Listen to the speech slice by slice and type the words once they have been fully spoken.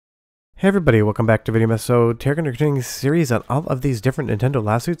Hey everybody, welcome back to Video. So today we're going to be doing a series on all of these different Nintendo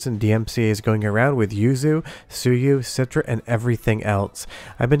lawsuits and DMCAs going around with Yuzu, Suyu, Citra, and everything else.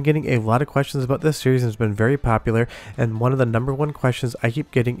 I've been getting a lot of questions about this series and it's been very popular, and one of the #1 questions I keep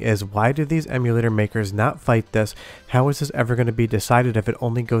getting is, why do these emulator makers not fight this? How is this ever going to be decided if it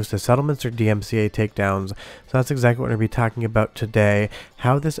only goes to settlements or DMCA takedowns? So that's exactly what we're going to be talking about today,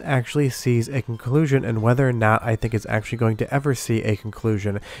 how this actually sees a conclusion and whether or not I think it's actually going to ever see a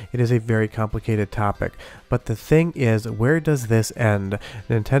conclusion. It is a very complicated topic, but the thing is, where does this end?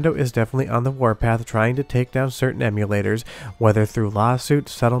 Nintendo is definitely on the warpath trying to take down certain emulators, whether through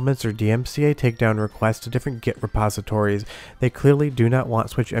lawsuits, settlements, or DMCA takedown requests to different Git repositories. They clearly do not want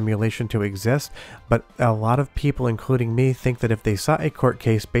Switch emulation to exist, but a lot of people, including me, think that if they saw a court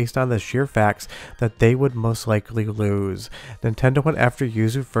case based on the sheer facts, that they would most likely lose. Nintendo went after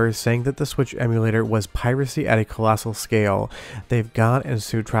Yuzu first, saying that the Switch emulator was piracy at a colossal scale. They've gone and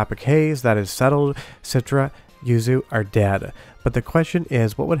sued Tropic Haze, that is settled. Citra, Yuzu are dead. But the question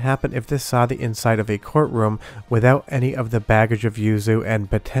is, what would happen if this saw the inside of a courtroom without any of the baggage of Yuzu and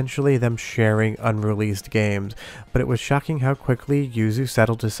potentially them sharing unreleased games? But it was shocking how quickly Yuzu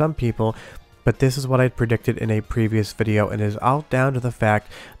settled to some people. But this is what I predicted in a previous video, and it is all down to the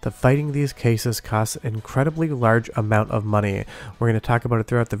fact that fighting these cases costs an incredibly large amount of money. We're going to talk about it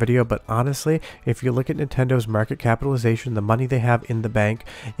throughout the video, but honestly, if you look at Nintendo's market capitalization, the money they have in the bank,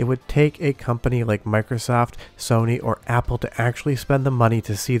 it would take a company like Microsoft, Sony, or Apple to actually spend the money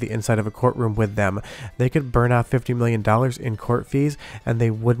to see the inside of a courtroom with them. They could burn off $50 million in court fees, and they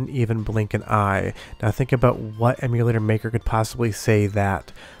wouldn't even blink an eye. Now think about what emulator maker could possibly say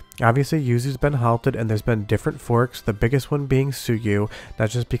that. Obviously, Yuzu's been halted and there's been different forks, the biggest one being Suyu, not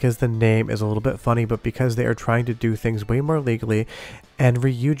just because the name is a little bit funny, but because they are trying to do things way more legally, and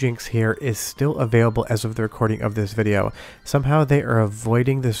Ryujinx here is still available as of the recording of this video. Somehow they are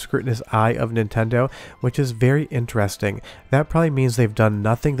avoiding the scrutinous eye of Nintendo, which is very interesting. That probably means they've done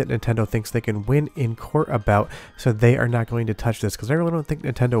nothing that Nintendo thinks they can win in court about, so they are not going to touch this, because I really don't think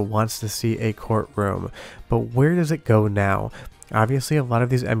Nintendo wants to see a courtroom. But where does it go now? Obviously, a lot of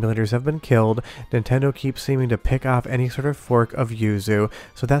these emulators have been killed. Nintendo keeps seeming to pick off any sort of fork of Yuzu.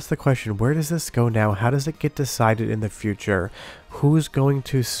 So that's the question. Where does this go now? How does it get decided in the future? Who's going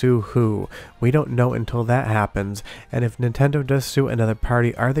to sue who? We don't know until that happens. And if Nintendo does sue another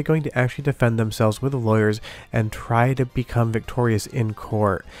party, are they going to actually defend themselves with lawyers and try to become victorious in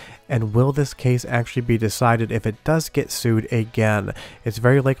court? And will this case actually be decided if it does get sued again? It's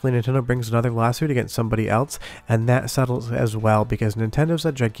very likely Nintendo brings another lawsuit against somebody else, and that settles as well, because Nintendo's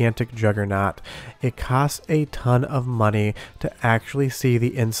a gigantic juggernaut. It costs a ton of money to actually see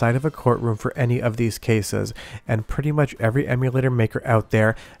the inside of a courtroom for any of these cases, and pretty much every emulator maker out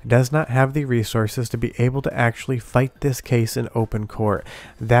there does not have the resources to be able to actually fight this case in open court.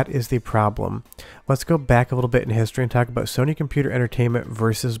 That is the problem. Let's go back a little bit in history and talk about Sony Computer Entertainment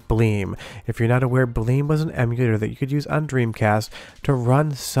versus Bleem. If you're not aware, Bleem was an emulator that you could use on Dreamcast to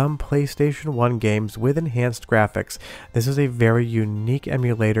run some PlayStation 1 games with enhanced graphics. This is a very unique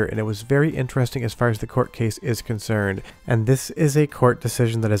emulator, and it was very interesting as far as the court case is concerned. And this is a court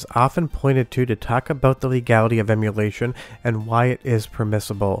decision that is often pointed to talk about the legality of emulation and why it is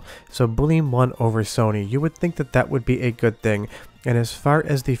permissible. So Bleem won over Sony. You would think that that would be a good thing. And as far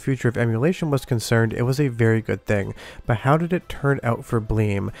as the future of emulation was concerned, it was a very good thing. But how did it turn out for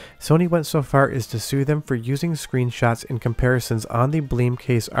Bleem? Sony went so far as to sue them for using screenshots and comparisons on the Bleem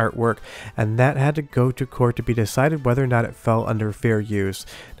case artwork, and that had to go to court to be decided whether or not it fell under fair use.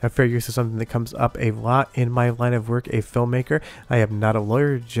 Now, fair use is something that comes up a lot in my line of work, a filmmaker. I am not a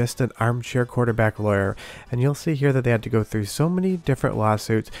lawyer, just an armchair quarterback lawyer. And you'll see here that they had to go through so many different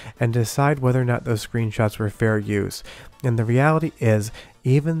lawsuits and decide whether or not those screenshots were fair use. And the reality is,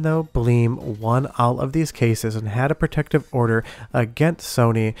 even though Bleem won all of these cases and had a protective order against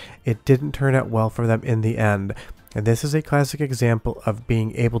Sony, it didn't turn out well for them in the end. And this is a classic example of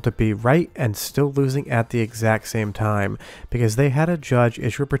being able to be right and still losing at the exact same time, because they had a judge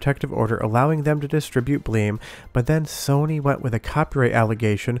issue a protective order allowing them to distribute Bleem, but then Sony went with a copyright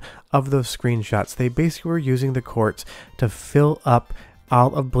allegation of those screenshots. They basically were using the courts to fill up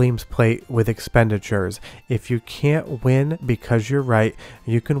all of Bleem's plate with expenditures. If you can't win because you're right,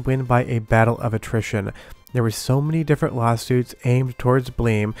 you can win by a battle of attrition. There were so many different lawsuits aimed towards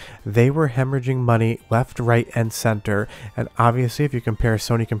Bleem. They were hemorrhaging money left, right, and center. And obviously, if you compare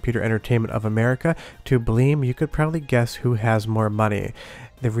Sony Computer Entertainment of America to Bleem, you could probably guess who has more money.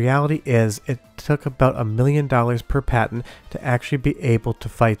 The reality is, it took about $1 million per patent to actually be able to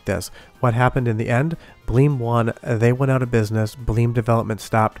fight this. What happened in the end? Bleem won, they went out of business, Bleem development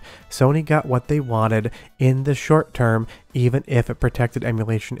stopped, Sony got what they wanted in the short term. even if it protected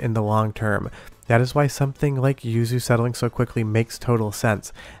emulation in the long term. That is why something like Yuzu settling so quickly makes total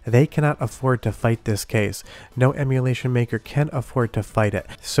sense. They cannot afford to fight this case. No emulation maker can afford to fight it.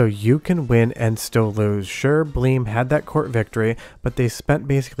 So you can win and still lose. Sure, Bleem had that court victory, but they spent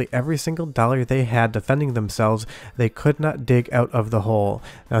basically every single dollar they had defending themselves. They could not dig out of the hole.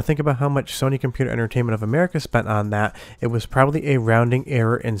 Now think about how much Sony Computer Entertainment of America spent on that. It was probably a rounding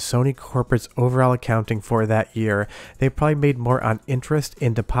error in Sony Corporate's overall accounting for that year. They probably made more on interest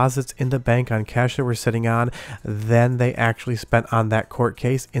in deposits in the bank on cash that we're sitting on than they actually spent on that court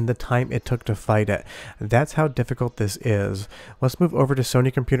case in the time it took to fight it. That's how difficult this is. Let's move over to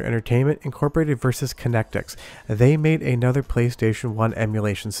Sony Computer Entertainment Incorporated versus Connectix. They made another PlayStation 1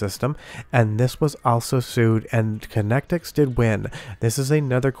 emulation system, and this was also sued, and Connectix did win. This is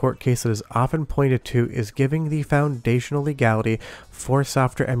another court case that is often pointed to as giving the foundational legality for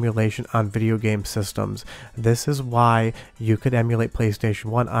software emulation on video game systems. This is why you could emulate PlayStation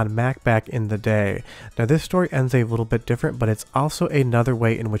 1 on Mac back in the day. Now this story ends a little bit different, but it's also another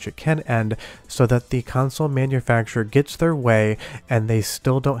way in which it can end so that the console manufacturer gets their way and they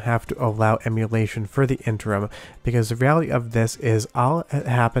still don't have to allow emulation for the interim, because the reality of this is all that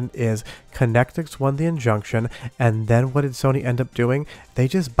happened is Connectix won the injunction, and then what did Sony end up doing? They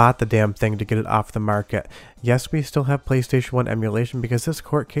just bought the damn thing to get it off the market. Yes, we still have PlayStation 1 emulation because this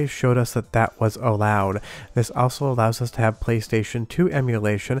court case showed us that that was allowed. This also allows us to have PlayStation 2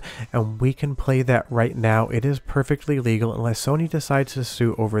 emulation, and we can play that right now. It is perfectly legal unless Sony decides to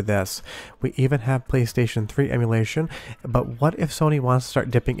sue over this. We even have PlayStation 3 emulation, but what if Sony wants to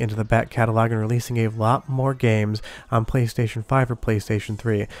start dipping into the back catalog and releasing a lot more games on PlayStation 5 or PlayStation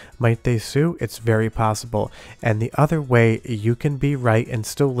 3? Might they sue? It's very possible. And the other way you can be right and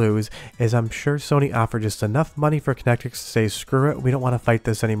still lose is I'm sure Sony offered just enough money for Connectix to say, screw it, we don't want to fight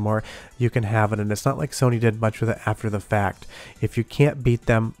this anymore, you can have it. And it's not like Sony did much with it after the fact. If you can't beat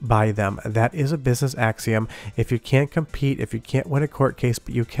them, buy them. That is a business axiom. If you can't compete, if you can't win a court case,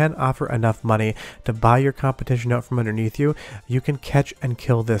 but you can offer enough money to buy your competition out from underneath you, you can catch and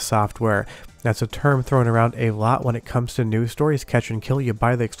kill this software. That's a term thrown around a lot when it comes to news stories. Catch and kill. You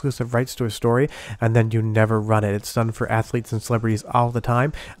buy the exclusive rights to a story and then you never run it. It's done for athletes and celebrities all the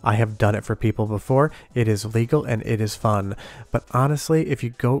time. I have done it for people before. It is legal and it is fun. But honestly, if you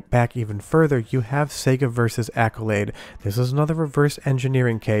go back even further, you have Sega versus Accolade. This is another reverse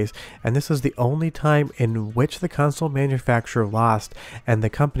engineering case, and this is the only time in which the console manufacturer lost and the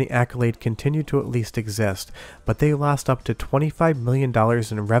company Accolade continued to at least exist. But they lost up to $25 million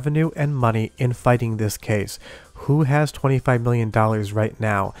in revenue and money in fighting this case. Who has $25 million right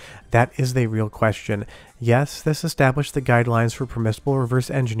now? That is the real question. Yes, this established the guidelines for permissible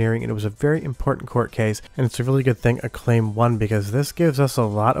reverse engineering, and it was a very important court case, and it's a really good thing Acclaim won, because this gives us a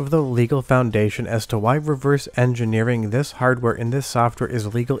lot of the legal foundation as to why reverse engineering this hardware and this software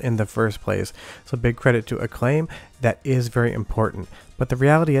is legal in the first place. So big credit to Acclaim. That is very important. But the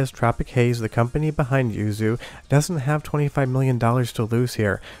reality is Tropic Haze, the company behind Yuzu, doesn't have $25 million to lose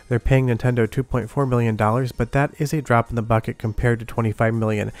here. They're paying Nintendo $2.4 million, but that is a drop in the bucket compared to $25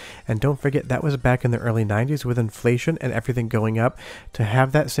 million. And don't forget, that was back in the early 90s with inflation and everything going up. To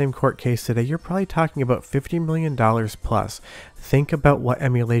have that same court case today, you're probably talking about $50 million plus. Think about what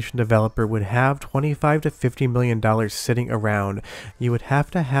emulation developer would have $25 to $50 million sitting around. You would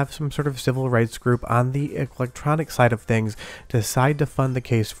have to have some sort of civil rights group on the electronic side of things decide to fund the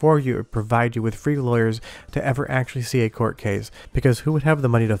case for you or provide you with free lawyers to ever actually see a court case. Because who would have the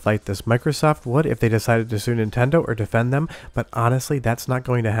money to fight this? Microsoft would if they decided to sue Nintendo or defend them, but honestly that's not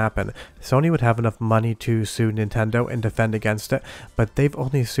going to happen. Sony would have enough money to sue Nintendo and defend against it, but they've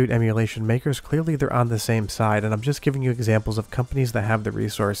only sued emulation makers. Clearly they're on the same side, and I'm just giving you examples of companies that have the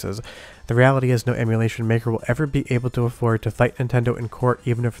resources. The reality is no emulation maker will ever be able to afford to fight Nintendo in court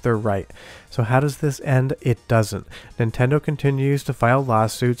even if they're right. So how does this end? It doesn't. Nintendo continues to file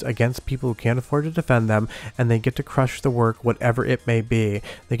lawsuits against people who can't afford to defend them, and they get to crush the work, whatever it may be.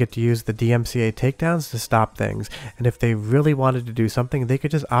 They get to use the DMCA takedowns to stop things, and if they really wanted to do something, they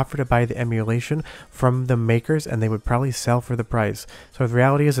could just offer to buy the emulation from the makers and they would probably sell for the price. So the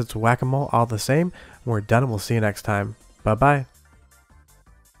reality is it's whack-a-mole all the same. We're done and we'll see you next time. Bye bye.